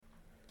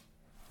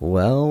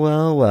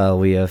Well,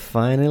 we have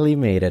finally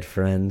made it,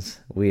 friends.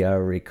 We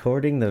are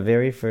recording the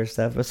very first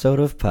episode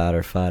of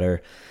Potter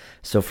Fodder.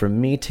 So from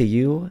me to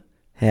you,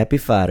 happy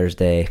Father's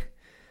Day.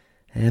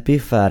 Happy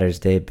Father's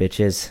Day,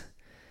 bitches.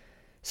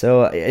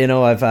 So,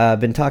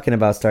 I've been talking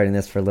about starting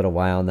this for a little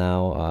while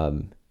now.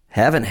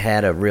 Haven't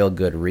had a real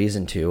good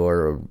reason to,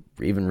 or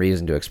even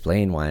reason to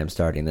explain why I'm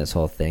starting this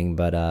whole thing.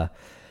 But,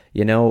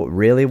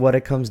 really what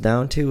it comes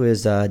down to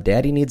is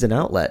Daddy needs an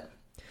outlet.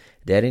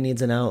 Daddy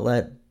needs an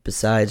outlet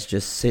besides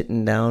just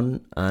sitting down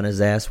on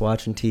his ass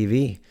watching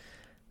TV.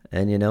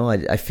 And,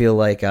 I feel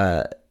like,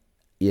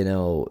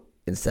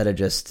 instead of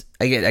just,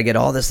 I get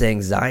all this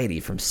anxiety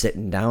from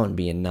sitting down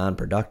being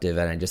non-productive,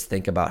 and I just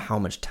think about how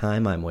much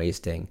time I'm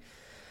wasting.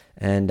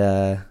 And,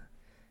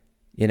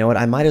 you know what,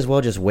 I might as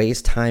well just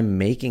waste time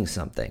making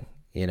something.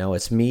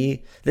 It's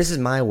me, this is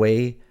my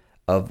way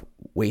of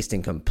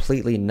wasting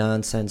completely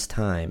nonsense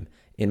time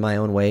in my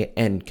own way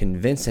and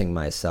convincing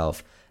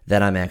myself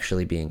that I'm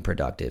actually being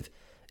productive,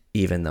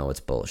 even though it's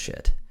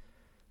bullshit.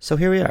 So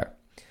here we are.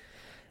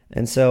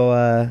 And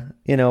so,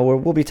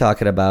 we'll be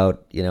talking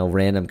about,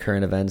 random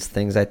current events,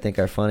 things I think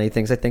are funny,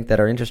 things I think that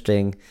are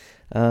interesting.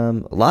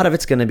 A lot of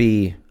it's going to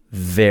be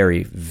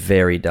very,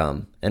 very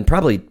dumb and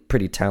probably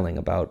pretty telling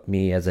about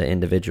me as an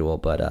individual.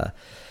 But,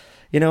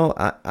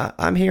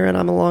 I'm here and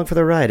I'm along for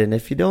the ride. And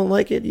if you don't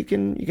like it, you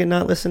can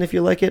not listen. If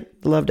you like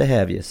it, love to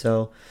have you.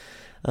 So,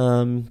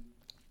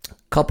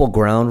 couple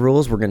ground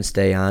rules. We're going to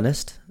stay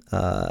honest.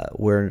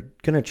 We're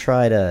going to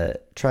try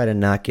to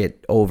not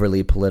get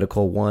overly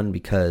political. One,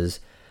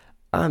 because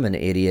I'm an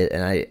idiot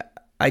and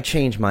I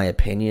change my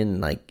opinion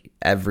like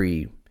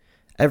every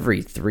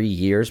 3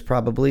 years,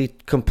 probably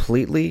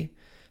completely.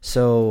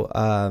 So,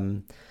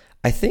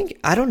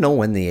 I don't know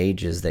when the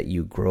age is that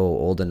you grow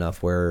old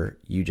enough where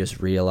you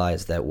just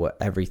realize that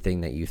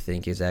everything that you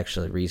think is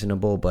actually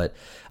reasonable. But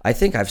I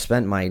think I've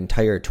spent my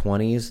entire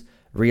 20s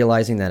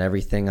realizing that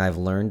everything I've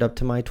learned up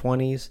to my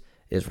 20s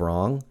is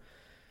wrong.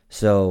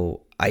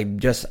 So I'm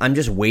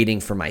just waiting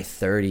for my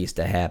 30s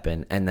to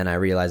happen, and then I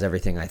realize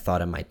everything I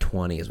thought in my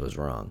 20s was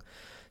wrong.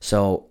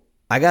 So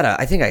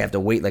I think I have to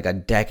wait like a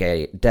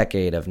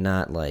decade of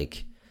not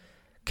like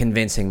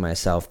convincing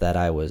myself that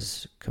I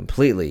was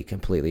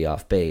completely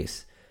off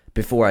base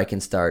before I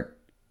can start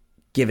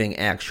giving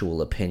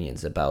actual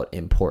opinions about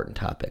important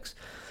topics.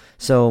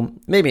 So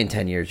maybe in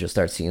 10 years you'll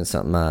start seeing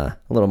something a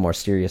little more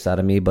serious out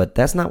of me, but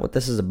that's not what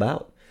this is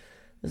about.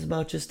 This is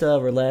about just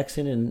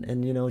relaxing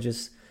and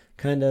just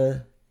kind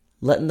of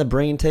letting the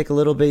brain take a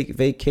little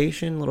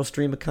vacation, a little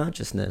stream of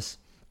consciousness.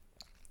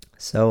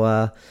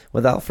 So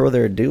without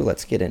further ado,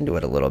 let's get into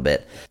it a little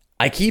bit.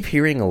 I keep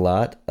hearing a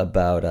lot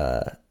about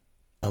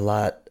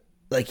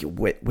like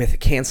with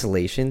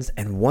cancellations,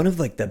 and one of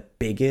like the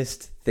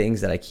biggest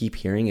things that I keep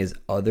hearing is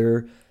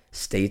other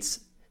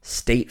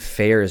state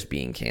fairs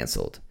being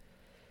canceled.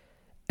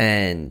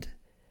 And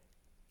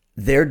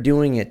they're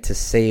doing it to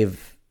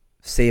save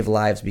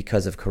lives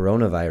because of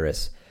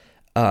coronavirus.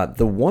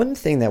 The one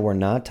thing that we're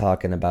not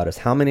talking about is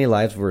how many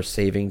lives we're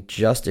saving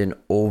just in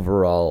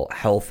overall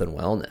health and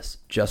wellness,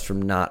 just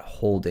from not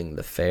holding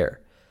the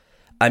fair.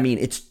 I mean,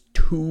 it's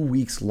 2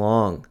 weeks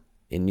long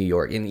in New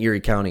York, in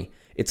Erie County.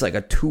 It's like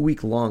a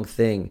 2-week long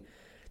thing.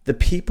 The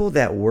people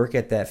that work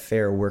at that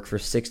fair work for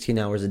 16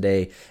 hours a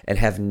day and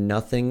have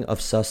nothing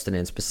of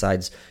sustenance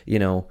besides,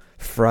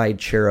 fried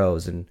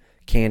churros and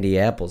candy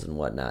apples and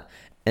whatnot.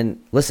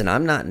 And listen,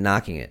 I'm not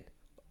knocking it.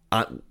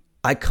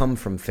 I come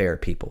from fair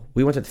people.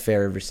 We went to the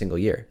fair every single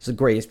year. It's the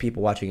greatest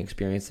people watching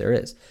experience there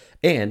is.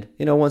 And,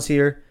 once a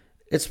year,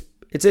 it's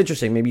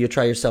interesting. Maybe you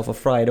try yourself a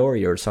fried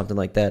Oreo or something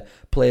like that.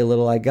 Play a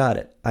little I got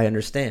it. I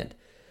understand.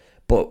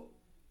 But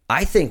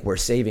I think we're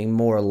saving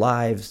more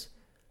lives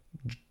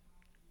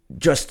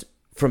just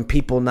from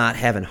people not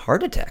having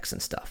heart attacks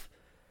and stuff.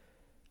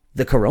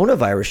 The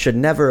coronavirus should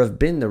never have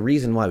been the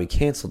reason why we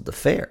canceled the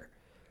fair.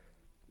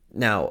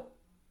 Now,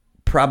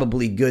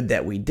 probably good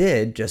that we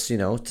did, just,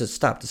 to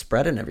stop the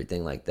spread and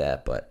everything like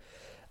that. But,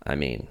 I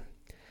mean,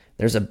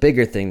 there's a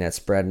bigger thing that's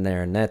spreading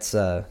there, and that's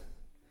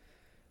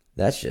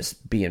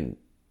just being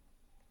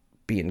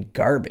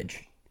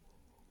garbage.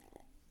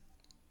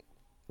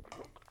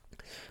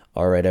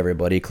 All right,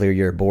 everybody, clear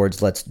your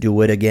boards. Let's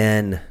do it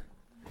again.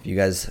 If you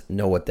guys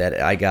know what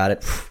I got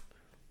it.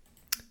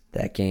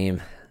 That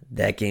game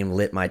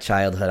lit my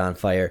childhood on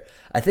fire.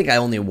 I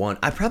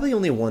probably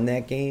only won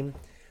that game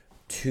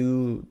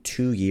 2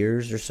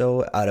 years or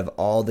so out of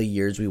all the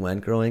years we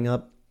went growing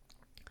up.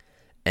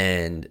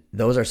 And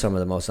those are some of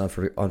the most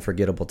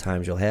unforgettable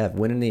times you'll have.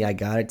 Winning the I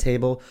Got It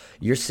table,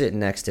 you're sitting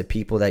next to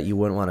people that you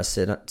wouldn't want to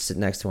sit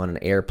next to on an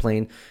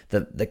airplane.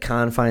 The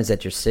confines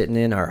that you're sitting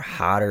in are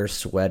hotter,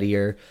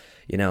 sweatier,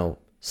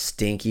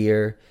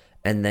 stinkier.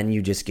 And then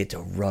you just get to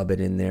rub it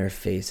in their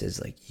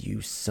faces like,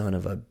 you son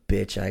of a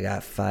bitch, I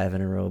got 5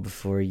 in a row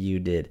before you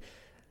did.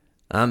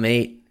 I'm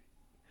 8.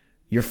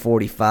 You're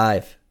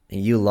 45.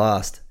 And you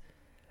lost.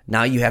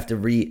 Now you have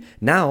to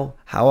now,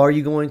 how are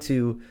you going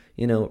to,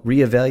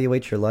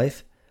 reevaluate your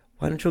life?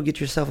 Why don't you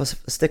get yourself a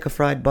stick of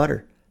fried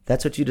butter?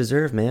 That's what you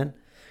deserve, man.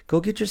 Go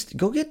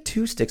get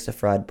 2 sticks of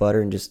fried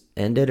butter and just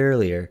end it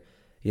earlier,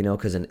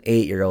 because an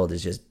 8-year-old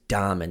is just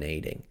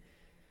dominating.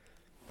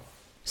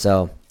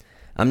 So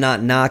I'm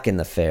not knocking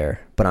the fair,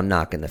 but I'm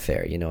knocking the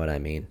fair. You know what I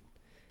mean?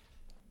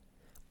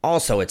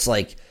 Also, it's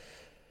like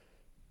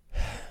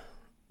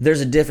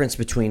there's a difference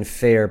between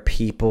fair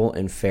people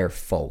and fair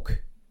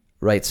folk,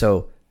 right?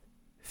 So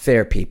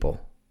fair people,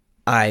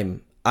 I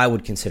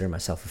would consider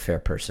myself a fair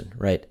person,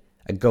 right?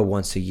 I go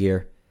once a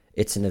year.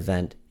 It's an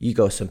event. You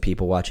go, some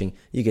people watching.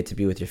 You get to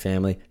be with your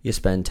family. You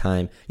spend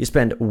time. You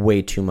spend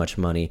way too much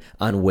money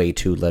on way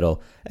too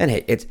little. And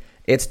hey,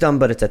 it's dumb,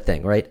 but it's a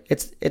thing, right?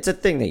 It's a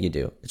thing that you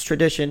do. It's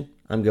tradition.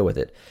 I'm good with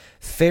it.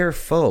 Fair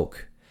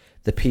folk,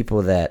 the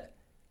people that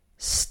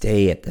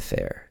stay at the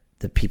fair,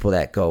 the people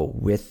that go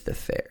with the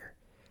fair,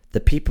 the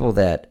people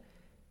that,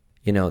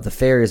 the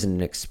fair isn't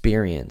an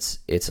experience.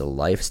 It's a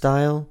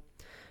lifestyle.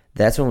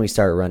 That's when we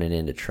start running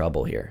into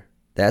trouble here.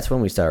 That's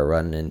when we start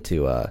running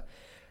into,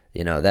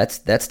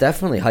 that's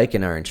definitely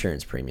hiking our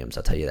insurance premiums.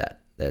 I'll tell you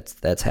that.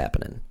 That's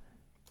happening.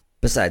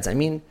 Besides, I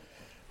mean,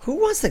 who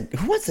wants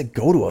to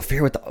go to a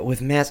fair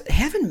with masks?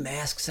 Having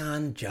masks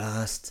on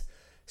just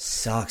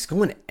sucks.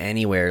 Going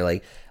anywhere,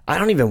 like, I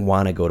don't even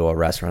want to go to a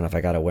restaurant if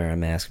I got to wear a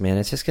mask, man.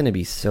 It's just going to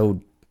be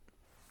so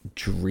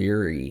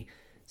dreary.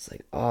 It's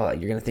like, oh,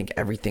 you're going to think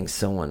everything's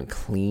so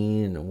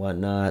unclean and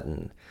whatnot.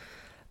 And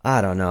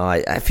I don't know.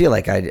 I feel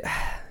like I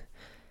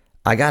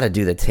got to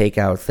do the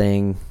takeout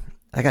thing.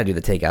 I got to do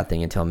the takeout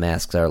thing until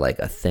masks are like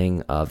a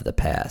thing of the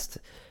past,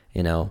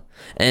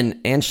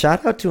 And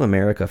shout out to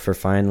America for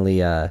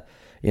finally,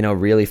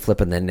 really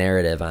flipping the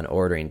narrative on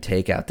ordering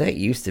takeout. That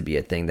used to be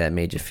a thing that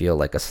made you feel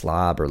like a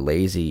slob or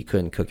lazy. You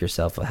couldn't cook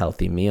yourself a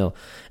healthy meal.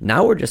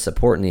 Now we're just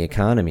supporting the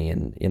economy,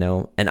 and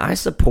I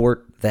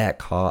support that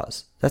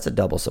cause. That's a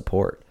double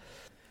support.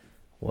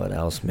 What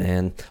else,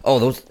 man?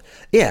 Oh,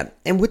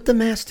 and with the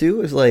mask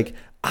too, is like,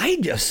 I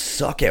just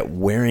suck at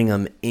wearing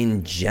them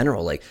in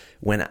general. Like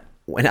when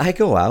I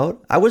go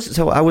out, I was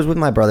with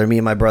my brother. Me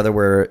and my brother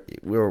we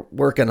were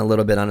working a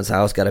little bit on his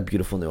house. Got a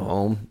beautiful new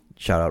home.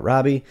 Shout out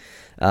Robbie.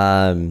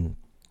 And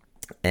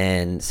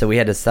so we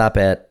had to stop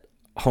at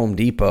Home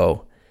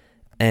Depot,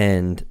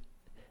 and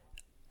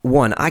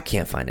I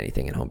can't find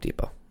anything in Home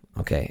Depot.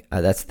 Okay,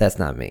 that's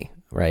not me,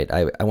 right?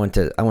 I went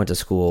to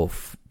school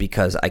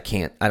because I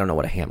don't know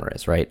what a hammer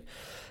is, right?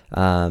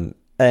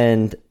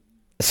 And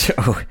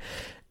so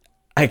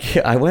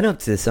I went up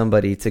to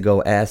somebody to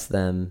go ask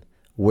them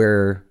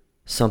where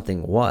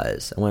something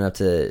was. I went up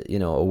to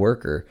a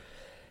worker,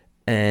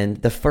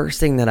 and the first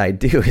thing that I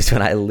do is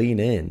when I lean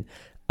in,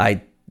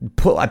 I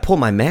pull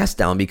my mask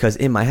down, because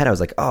in my head I was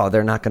like, oh,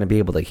 they're not going to be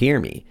able to hear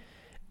me.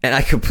 And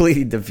I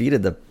completely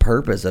defeated the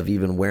purpose of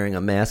even wearing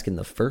a mask in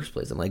the first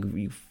place. I'm like,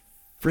 you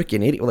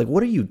freaking idiot. Like,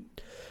 what are you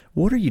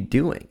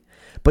doing?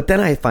 But then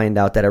I find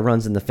out that it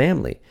runs in the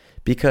family,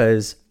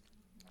 because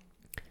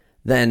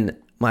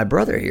then my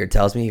brother here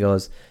tells me, he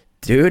goes,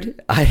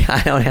 dude,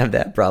 I don't have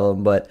that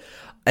problem, but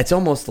it's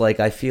almost like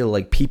I feel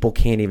like people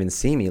can't even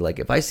see me. Like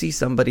if I see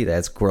somebody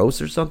that's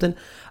gross or something,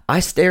 I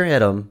stare at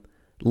them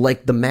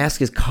like the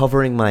mask is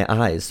covering my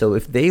eyes. So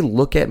if they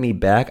look at me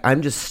back,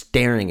 I'm just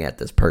staring at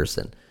this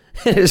person.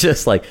 It's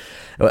just like,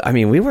 I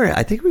mean, we weren't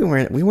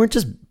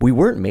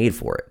made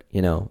for it.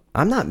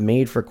 I'm not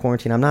made for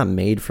quarantine. I'm not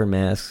made for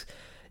masks.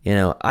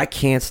 I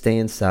can't stay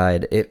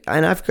inside.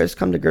 And I've just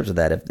come to grips with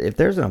that. If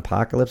there's an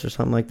apocalypse or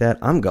something like that,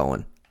 I'm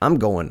going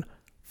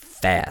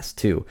fast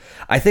too.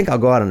 I think I'll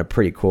go out in a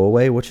pretty cool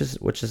way, which is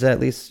at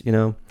least,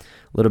 a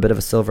little bit of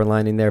a silver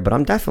lining there, but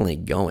I'm definitely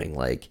going.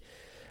 Like,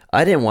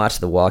 I didn't watch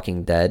The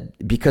Walking Dead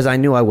because I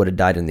knew I would have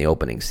died in the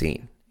opening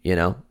scene.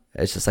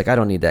 It's just like, I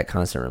don't need that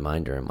constant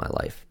reminder in my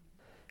life.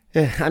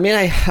 Yeah, I mean,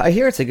 I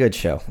hear it's a good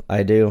show.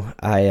 I do.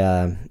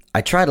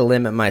 I try to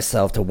limit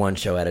myself to one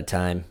show at a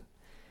time.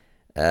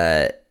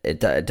 It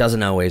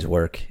doesn't always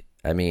work.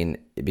 I mean,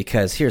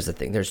 because here's the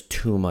thing. There's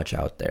too much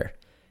out there.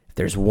 If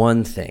there's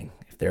one thing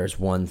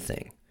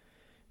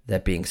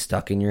that being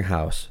stuck in your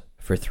house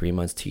for 3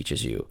 months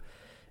teaches you,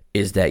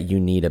 is that you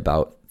need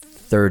about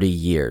 30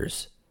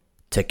 years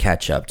to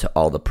catch up to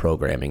all the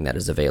programming that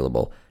is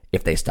available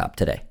if they stop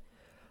today.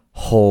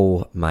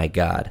 Oh my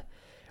God.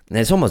 And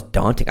it's almost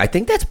daunting. I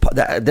think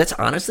that's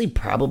honestly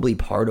probably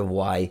part of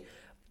why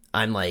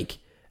I'm like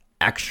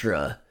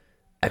extra,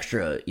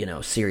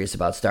 serious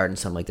about starting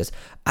something like this.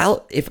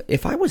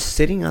 If I was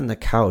sitting on the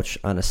couch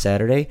on a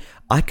Saturday,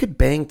 I could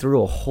bang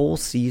through a whole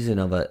season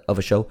of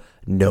a show,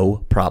 no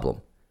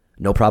problem.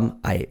 No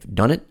problem. I've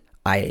done it.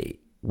 I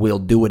will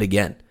do it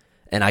again.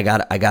 And I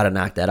gotta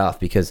knock that off,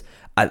 because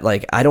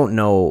I don't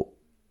know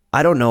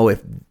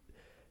if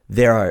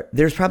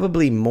there's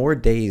probably more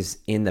days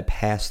in the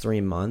past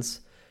 3 months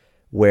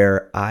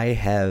where I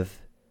have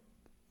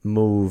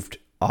moved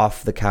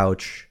off the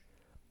couch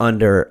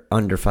under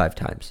 5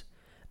 times.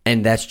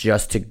 And that's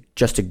just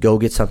to go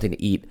get something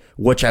to eat,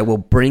 which I will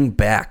bring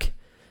back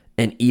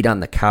and eat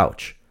on the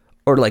couch,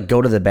 or like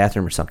go to the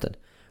bathroom or something.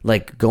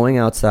 Like going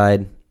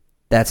outside,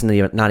 that's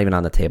not even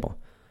on the table.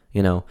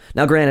 Now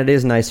granted, it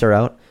is nicer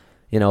out.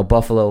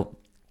 Buffalo,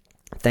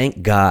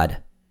 thank God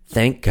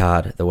Thank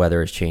God the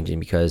weather is changing,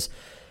 because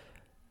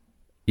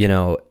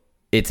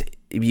it's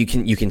you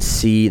can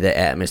see the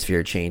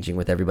atmosphere changing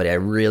with everybody. I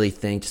really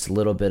think just a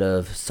little bit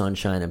of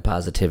sunshine and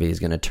positivity is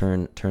going to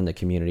turn the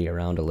community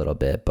around a little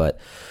bit. But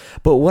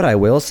what I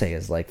will say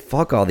is, like,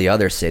 fuck all the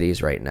other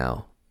cities right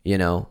now,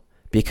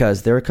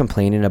 because they're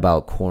complaining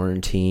about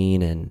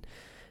quarantine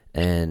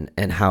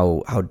and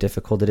how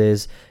difficult it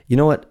is. You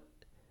know what?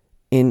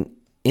 In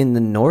the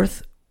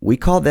north, we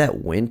call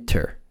that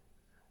winter.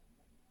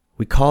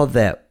 We call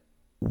that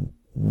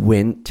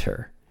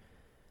winter.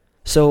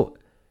 So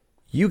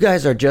you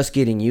guys are just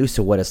getting used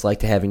to what it's like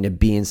to having to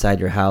be inside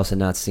your house and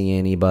not see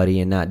anybody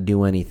and not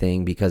do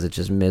anything because it's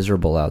just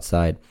miserable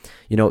outside.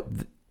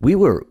 We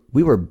were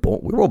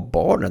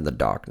born in the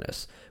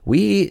darkness.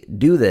 We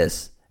do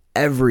this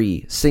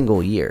every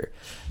single year,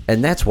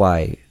 and that's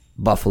why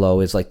Buffalo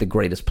is like the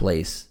greatest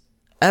place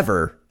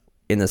ever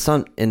in the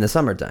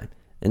summertime.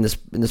 In this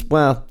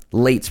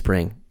late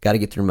spring, got to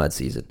get through mud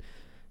season,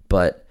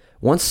 but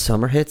once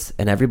summer hits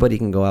and everybody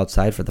can go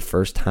outside for the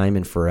first time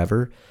in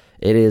forever,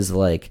 it is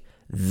like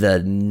the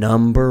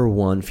number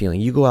one feeling.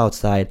 You go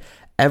outside,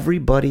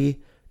 everybody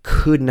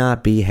could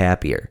not be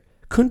happier.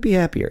 Couldn't be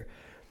happier.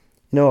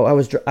 I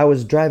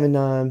was driving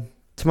to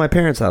my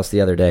parents' house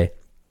the other day.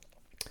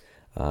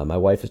 My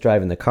wife is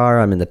driving the car.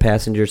 I'm in the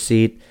passenger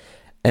seat,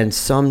 and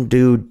some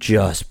dude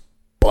just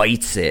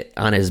bites it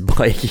on his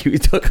bike. He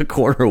took a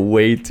corner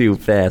way too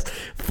fast,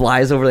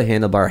 flies over the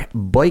handlebar.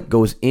 Bike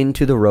goes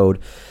into the road.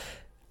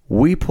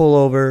 We pull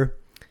over.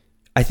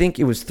 I think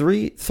it was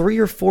three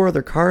or four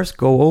other cars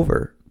pull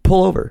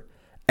over,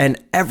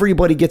 and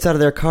everybody gets out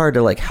of their car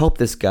to like help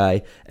this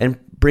guy and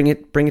bring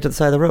it to the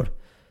side of the road.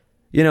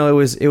 It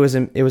was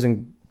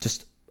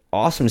just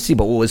awesome to see.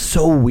 But what was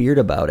so weird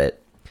about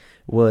it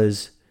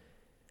was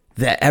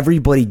that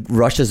everybody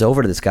rushes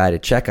over to this guy to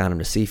check on him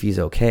to see if he's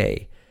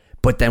okay.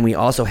 But then we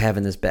also have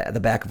in the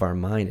back of our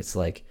mind, it's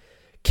like,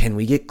 can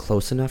we get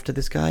close enough to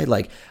this guy?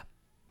 Like,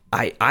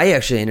 I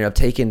actually ended up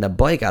taking the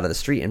bike out of the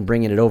street and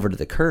bringing it over to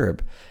the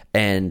curb.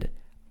 And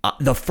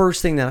the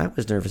first thing that I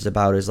was nervous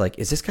about is like,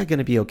 is this guy going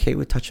to be okay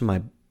with touching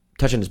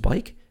his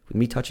bike? With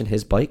me touching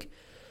his bike?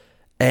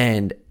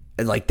 And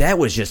like, that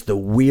was just the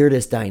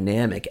weirdest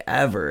dynamic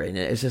ever. And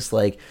it's just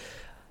like,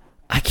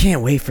 I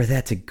can't wait for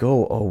that to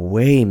go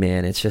away,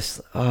 man. It's just,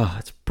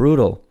 it's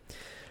brutal.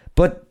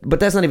 But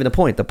that's not even the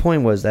point. The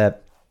point was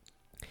that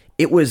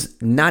it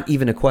was not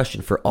even a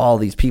question for all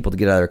these people to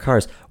get out of their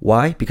cars.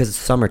 Why? Because it's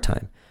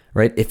summertime,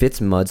 right? If it's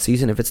mud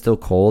season, if it's still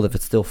cold, if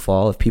it's still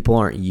fall, if people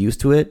aren't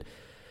used to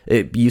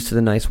used to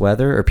the nice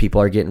weather, or people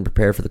are getting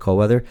prepared for the cold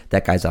weather,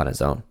 that guy's on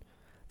his own.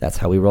 That's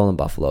how we roll in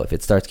Buffalo. If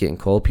it starts getting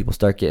cold, people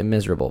start getting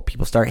miserable.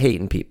 People start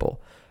hating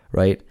people,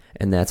 right?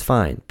 And that's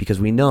fine,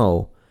 because we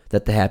know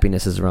that the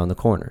happiness is around the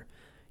corner.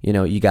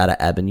 You got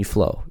to ebb and you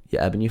flow. You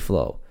ebb and you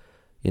flow.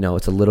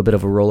 It's a little bit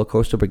of a roller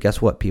coaster, but guess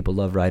what? People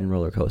love riding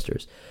roller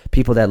coasters.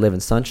 People that live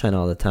in sunshine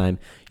all the time,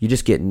 you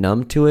just get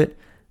numb to it.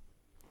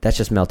 That's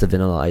just melted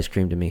vanilla ice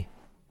cream to me.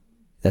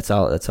 That's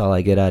all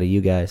I get out of you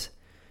guys.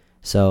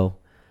 So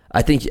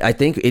I think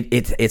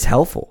it's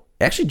helpful.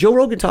 Actually, Joe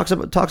Rogan talks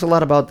a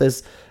lot about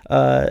this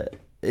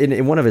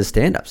in one of his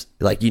stand-ups.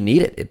 Like, you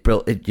need it.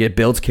 It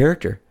builds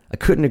character. I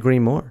couldn't agree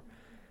more.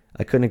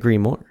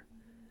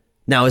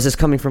 Now, is this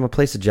coming from a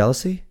place of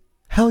jealousy?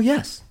 Hell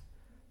yes.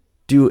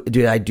 Do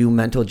I do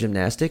mental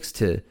gymnastics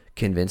to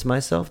convince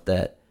myself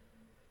that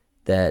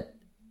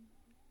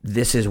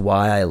this is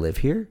why I live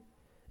here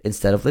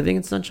instead of living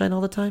in sunshine all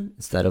the time,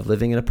 instead of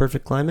living in a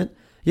perfect climate?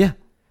 Yeah,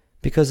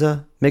 because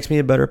makes me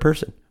a better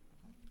person.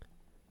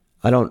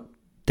 I don't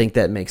think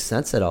that makes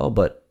sense at all,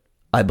 but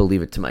I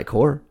believe it to my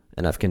core,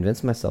 and I've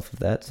convinced myself of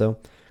that. So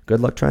good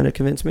luck trying to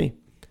convince me.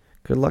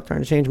 Good luck trying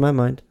to change my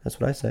mind. That's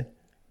what I say.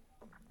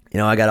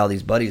 I got all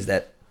these buddies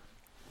that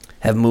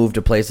have moved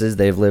to places.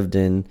 They've lived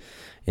in,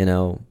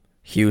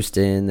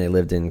 Houston. They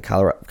lived in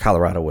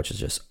Colorado, which is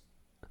just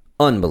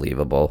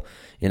unbelievable.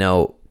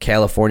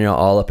 California,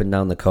 all up and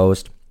down the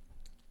coast.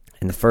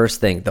 And the first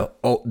thing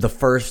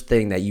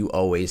that you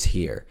always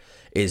hear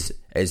is,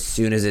 as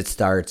soon as it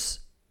starts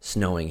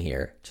snowing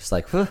here, just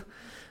like, the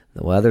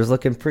weather's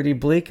looking pretty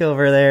bleak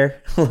over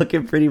there.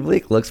 Looking pretty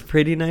bleak. Looks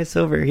pretty nice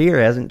over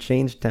here. Hasn't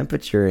changed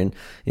temperature in,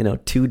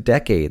 2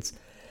 decades.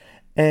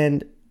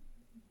 And,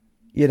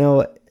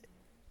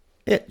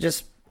 it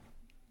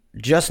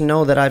just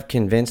know that I've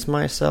convinced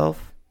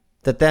myself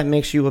that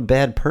makes you a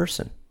bad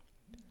person.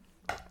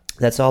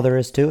 That's all there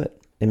is to it.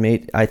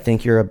 I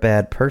think you're a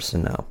bad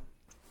person now.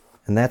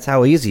 And that's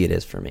how easy it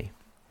is for me.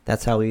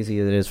 That's how easy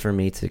it is for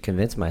me to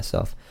convince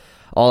myself.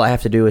 All I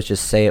have to do is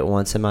just say it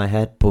once in my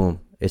head. Boom.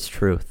 It's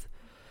truth.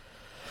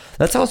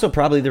 That's also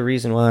probably the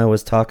reason why I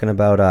was talking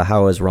about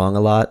how I was wrong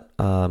a lot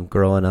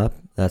growing up.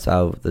 That's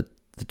how the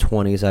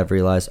 20s I've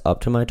realized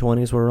up to my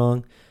 20s were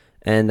wrong.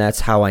 And that's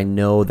how I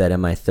know that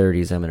in my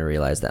 30s I'm going to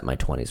realize that my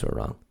 20s were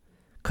wrong.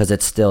 Because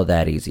it's still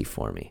that easy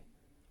for me.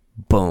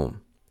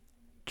 Boom.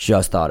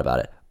 Just thought about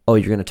it. Oh,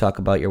 you're going to talk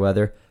about your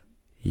weather?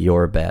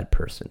 You're a bad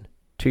person.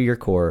 To your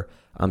core,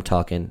 I'm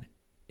talking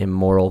your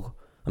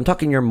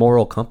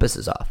moral compass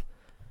is off.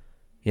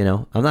 You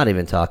know, I'm not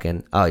even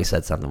talking, oh, he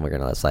said something, we're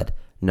going to let it slide.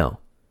 No.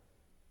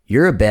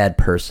 You're a bad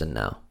person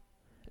now.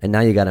 And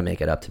now you got to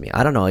make it up to me.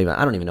 I don't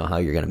even know how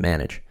you're going to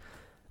manage.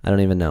 I don't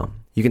even know.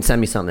 You can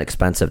send me something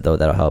expensive, though.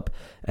 That'll help.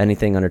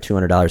 Anything under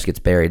 $200 gets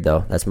buried,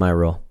 though. That's my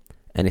rule.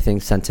 Anything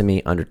sent to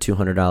me under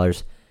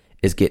 $200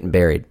 is getting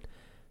buried.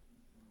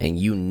 And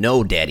you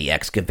know Daddy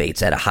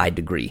excavates at a high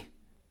degree.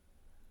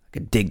 I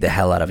could dig the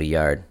hell out of a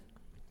yard.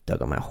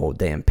 Dug on my whole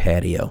damn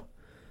patio.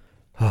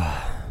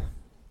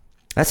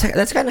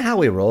 That's kind of how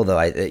we roll, though.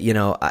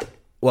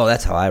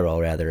 That's how I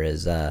roll, rather,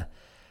 is I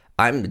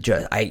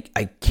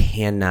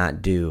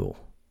cannot do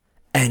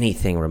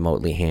anything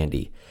remotely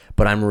handy,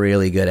 but I'm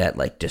really good at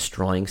like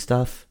destroying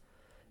stuff.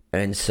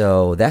 And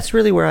so that's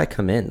really where I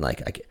come in.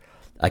 Like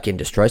I can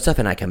destroy stuff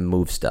and I can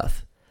move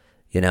stuff.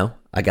 You know,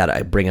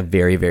 I bring a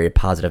very, very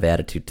positive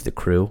attitude to the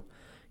crew,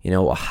 you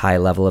know, a high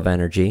level of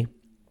energy.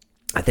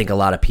 I think a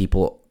lot of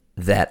people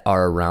that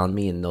are around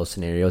me in those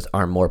scenarios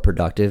are more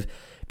productive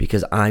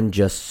because I'm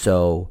just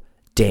so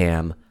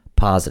damn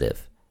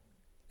positive.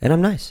 And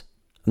I'm nice.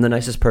 I'm the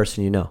nicest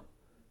person you know.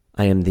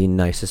 I am the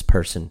nicest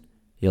person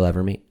you'll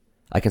ever meet.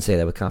 I can say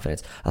that with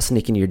confidence. I'll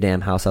sneak into your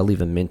damn house. I'll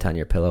leave a mint on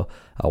your pillow.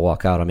 I'll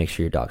walk out. I'll make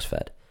sure your dog's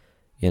fed.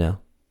 You know?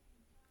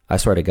 I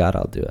swear to God,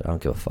 I'll do it. I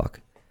don't give a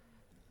fuck.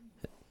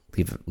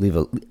 Leave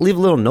a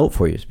little note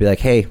for you. Just be like,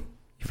 hey,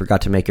 you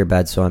forgot to make your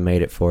bed, so I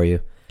made it for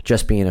you.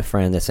 Just being a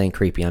friend. This ain't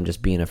creepy. I'm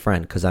just being a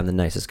friend because I'm the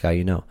nicest guy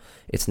you know.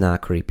 It's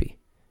not creepy.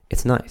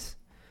 It's nice.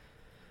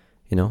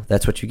 You know,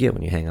 that's what you get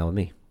when you hang out with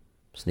me.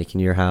 Sneak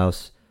into your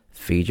house,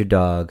 feed your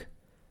dog,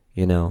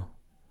 you know,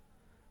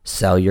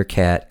 sell your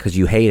cat because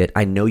you hate it.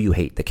 I know you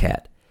hate the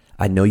cat.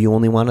 I know you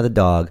only wanted the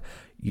dog.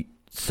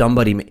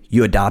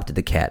 You adopted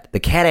the cat. The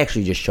cat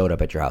actually just showed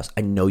up at your house.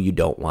 I know you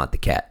don't want the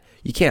cat.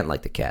 You can't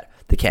like the cat.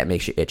 The cat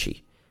makes you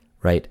itchy,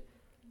 right?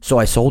 So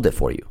I sold it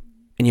for you.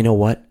 And you know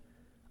what?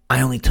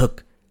 I only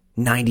took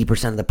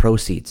 90% of the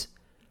proceeds.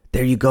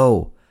 There you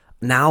go.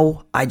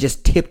 Now I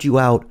just tipped you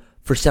out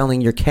for selling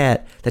your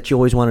cat that you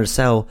always wanted to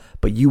sell,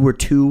 but you were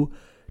too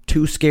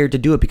scared to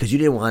do it because you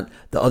didn't want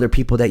the other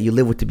people that you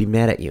live with to be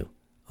mad at you,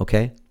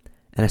 okay?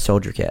 And I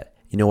sold your cat.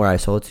 You know where I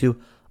sold it to?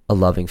 A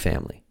loving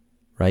family,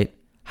 right?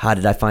 How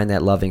did I find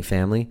that loving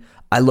family?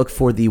 I look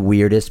for the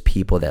weirdest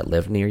people that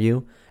live near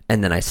you,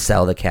 and then I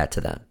sell the cat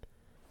to them.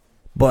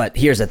 But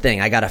here's the thing.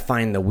 I got to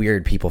find the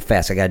weird people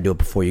fast. I got to do it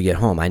before you get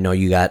home. I know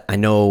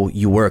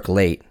you work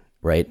late,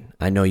 right?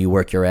 I know you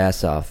work your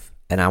ass off,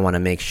 and I want to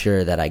make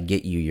sure that I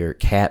get you your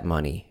cat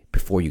money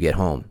before you get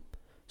home.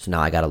 So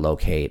now I got to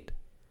locate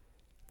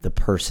the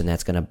person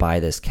that's going to buy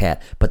this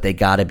cat. But they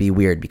got to be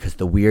weird because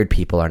the weird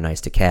people are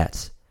nice to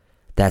cats.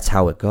 That's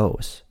how it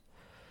goes.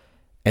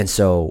 And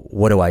so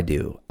what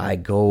do? I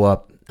go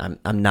up.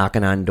 I'm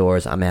knocking on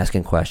doors. I'm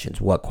asking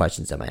questions. What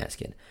questions am I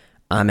asking?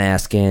 I'm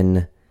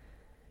asking,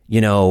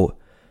 you know,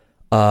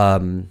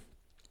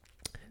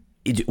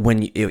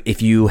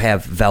 if you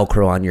have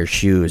Velcro on your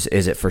shoes,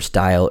 is it for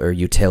style or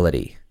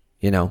utility?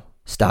 You know,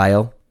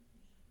 style?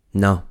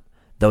 No.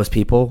 Those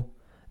people,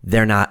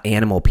 they're not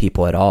animal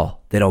people at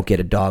all. They don't get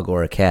a dog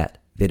or a cat.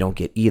 They don't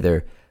get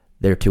either.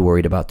 They're too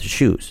worried about the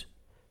shoes.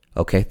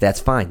 Okay, that's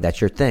fine.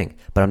 That's your thing.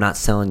 But I'm not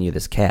selling you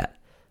this cat.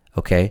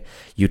 Okay?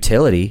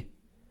 Utility?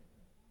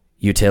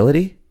 You're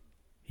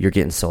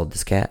getting sold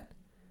this cat.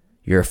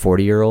 You're a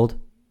 40-year-old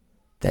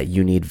that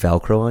you need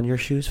Velcro on your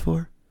shoes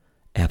for?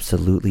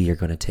 Absolutely, you're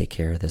going to take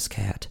care of this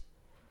cat.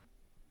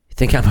 You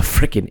think I'm a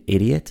freaking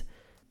idiot?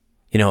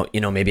 You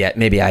know, maybe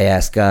I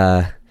ask,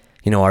 are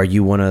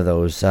you one of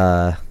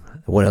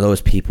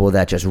those people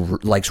that just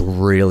likes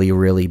really,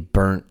 really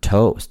burnt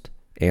toast?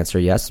 Answer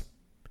yes.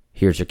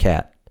 Here's your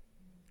cat.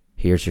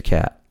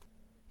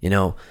 You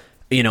know,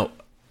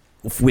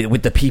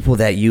 with the people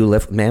that you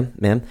live,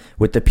 ma'am,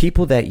 with the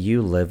people that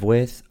you live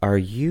with, are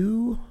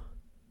you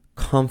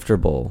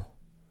comfortable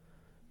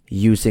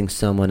using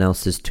someone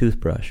else's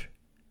toothbrush?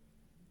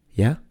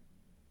 Yeah?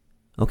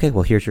 Okay,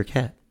 well, here's your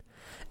cat.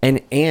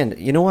 And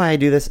you know why I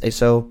do this?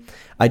 So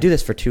I do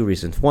this for two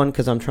reasons. One,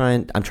 because I'm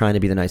trying to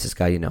be the nicest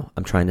guy you know.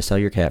 I'm trying to sell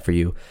your cat for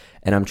you,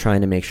 and I'm trying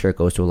to make sure it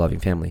goes to a loving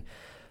family.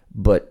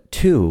 But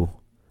two,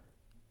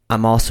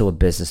 I'm also a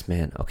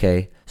businessman,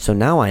 okay? So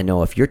now I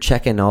know if you're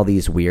checking all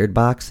these weird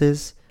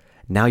boxes,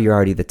 now you're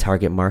already the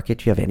target market.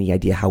 Do you have any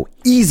idea how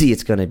easy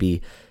it's going to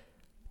be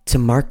to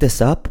mark this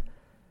up?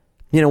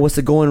 You know, what's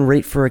the going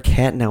rate for a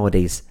cat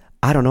nowadays?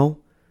 I don't know.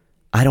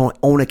 I don't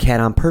own a cat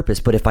on purpose,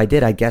 but if I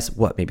did, I guess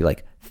maybe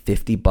like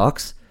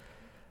 $50.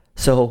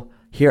 So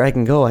here I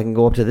can go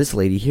up to this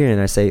lady here and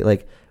I say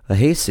like,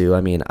 hey Sue,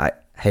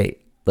 hey,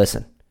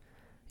 listen,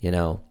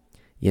 you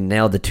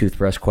nailed the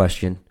toothbrush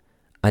question.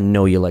 I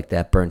know you like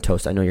that burnt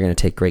toast. I know you're going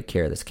to take great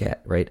care of this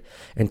cat, right?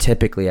 And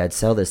typically I'd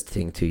sell this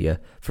thing to you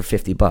for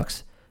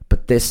 $50.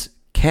 But this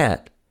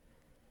cat,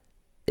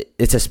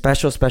 it's a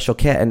special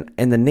cat.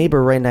 And the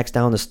neighbor right next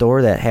down the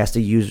store that has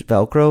to use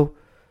Velcro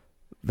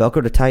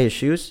to tie his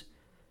shoes,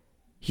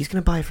 he's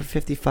going to buy it for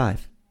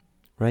 $55,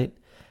 right?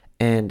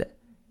 And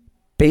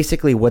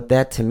basically what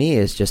that to me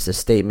is just a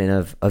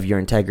statement of your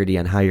integrity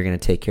on how you're going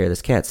to take care of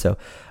this cat. So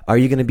are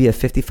you going to be a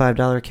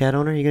 $55 cat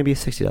owner? Or are you going to be a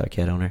 $60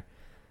 cat owner?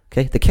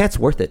 Okay. The cat's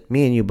worth it.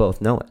 Me and you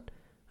both know it.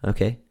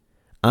 Okay.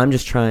 I'm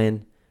just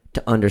trying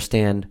to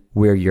understand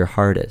where your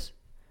heart is.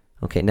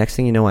 Okay. Next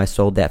thing you know, I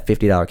sold that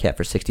 $50 cat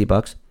for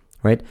 $60,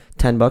 right?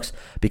 $10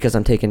 because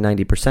I'm taking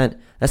 90%.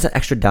 That's an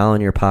extra dollar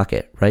in your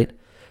pocket, right?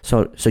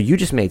 So you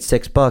just made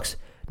 $6.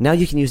 Now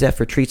you can use that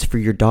for treats for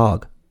your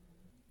dog.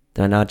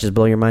 Did I not just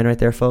blow your mind right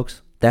there,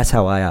 folks? That's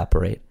how I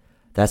operate.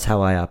 That's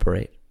how I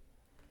operate.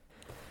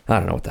 I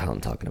don't know what the hell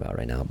I'm talking about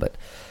right now, but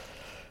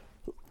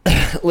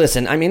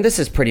listen, I mean, this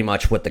is pretty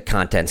much what the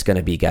content's going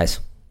to be, guys.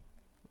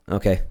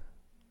 Okay.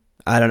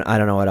 I don't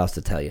know what else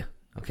to tell you.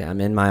 Okay, I'm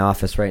in my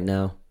office right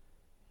now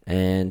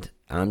and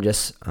I'm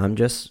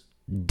just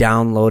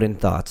downloading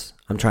thoughts.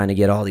 I'm trying to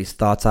get all these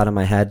thoughts out of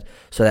my head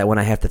so that when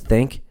I have to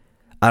think,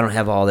 I don't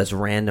have all this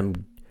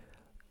random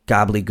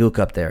gobbledygook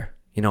up there.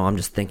 You know, I'm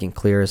just thinking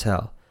clear as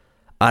hell.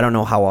 I don't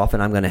know how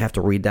often I'm going to have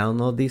to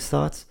re-download these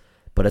thoughts,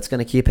 but it's going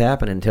to keep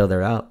happening until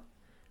they're out.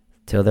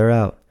 Till they're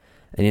out.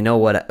 And you know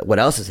what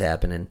else is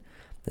happening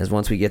is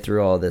once we get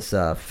through all this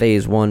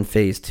phase 1,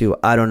 phase 2,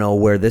 I don't know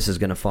where this is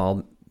going to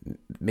fall.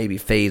 Maybe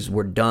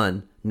we're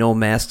done. No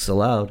masks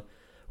allowed.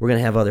 We're going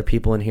to have other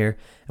people in here,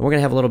 and we're going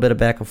to have a little bit of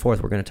back and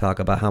forth. We're going to talk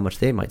about how much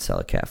they might sell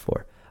a cat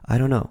for. I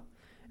don't know.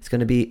 It's going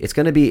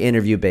to be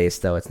interview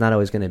based though. It's not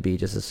always going to be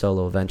just a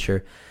solo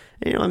venture.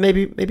 And, you know,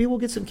 maybe we'll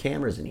get some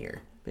cameras in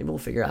here. Maybe we'll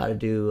figure out how to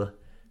do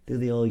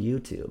the old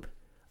YouTube.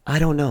 I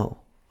don't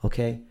know,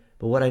 okay?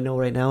 But what I know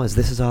right now is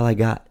this is all I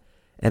got,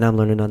 and I'm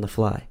learning on the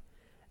fly.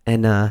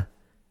 And I'm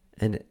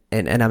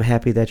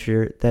happy that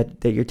you're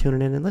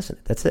tuning in and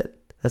listening. That's it.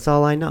 That's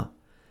all I know.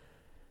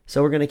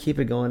 So we're gonna keep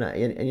it going.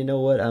 And you know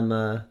what?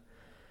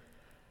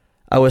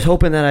 I was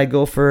hoping that I'd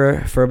go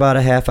for about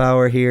a half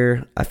hour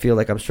here. I feel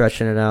like I'm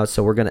stretching it out,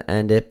 so we're gonna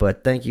end it.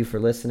 But thank you for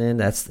listening.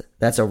 That's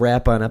a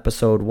wrap on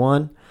episode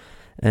 1,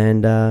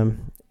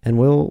 and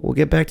we'll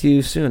get back to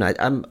you soon.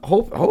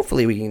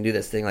 Hopefully we can do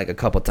this thing like a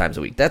couple times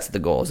a week. That's the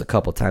goal, is a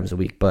couple times a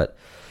week. But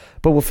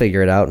we'll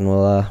figure it out, and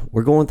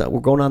we're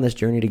going on this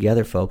journey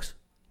together, folks.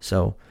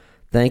 So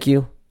thank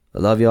you. I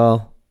love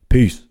y'all.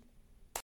 Peace.